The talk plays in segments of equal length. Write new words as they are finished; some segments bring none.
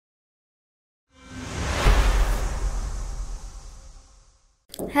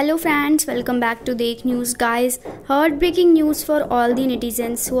Hello friends, welcome back to Dekh News guys. Heartbreaking news for all the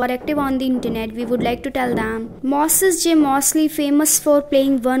netizens who are active on the internet. We would like to tell them Moseley, famous for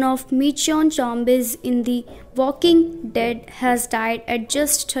playing one of Michonne's zombies in The Walking Dead, has died at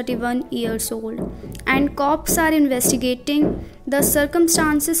just 31 years old, and cops are investigating the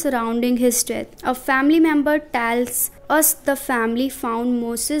circumstances surrounding his death. A family member tells us the family found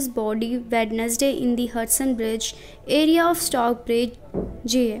Moses' body Wednesday in the Hudson Bridge area of Stockbridge,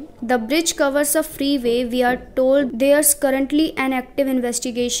 GA. The bridge covers a freeway. We are told there's currently an active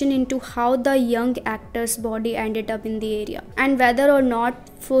investigation into how the young actor's body ended up in the area and whether or not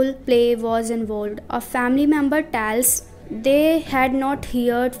foul play was involved. A family member tells they had not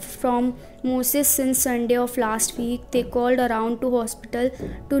heard from Moses since Sunday of last week. They called around to hospital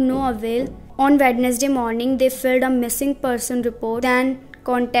to no avail. On Wednesday morning, they filed a missing person report, then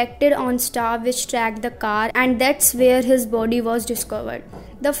contacted OnStar, which tracked the car, and that's where his body was discovered.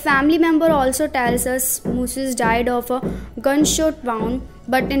 The family member also tells us Moses died of a gunshot wound,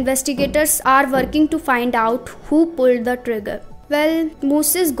 but investigators are working to find out who pulled the trigger. Well,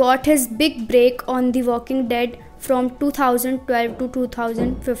 Moses got his big break on The Walking Dead from 2012 to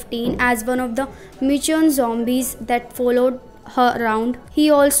 2015 as one of the Michonne zombies that followed her around.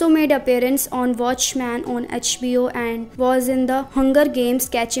 He also made appearance on Watchmen on HBO and was in the Hunger Games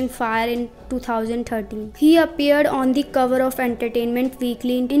Catching Fire in 2013. He appeared on the cover of Entertainment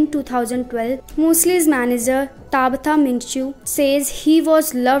Weekly in 2012. Moseley's manager Tabitha Minshew says he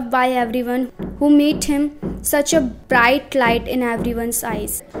was loved by everyone who met him, such a bright light in everyone's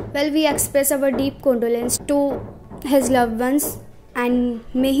eyes. Well, we express our deep condolence to his loved ones, and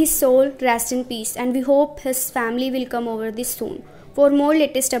may his soul rest in peace, and we hope his family will come over this soon. For more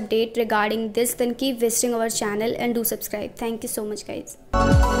latest update regarding this, then keep visiting our channel and do subscribe. Thank you so much guys.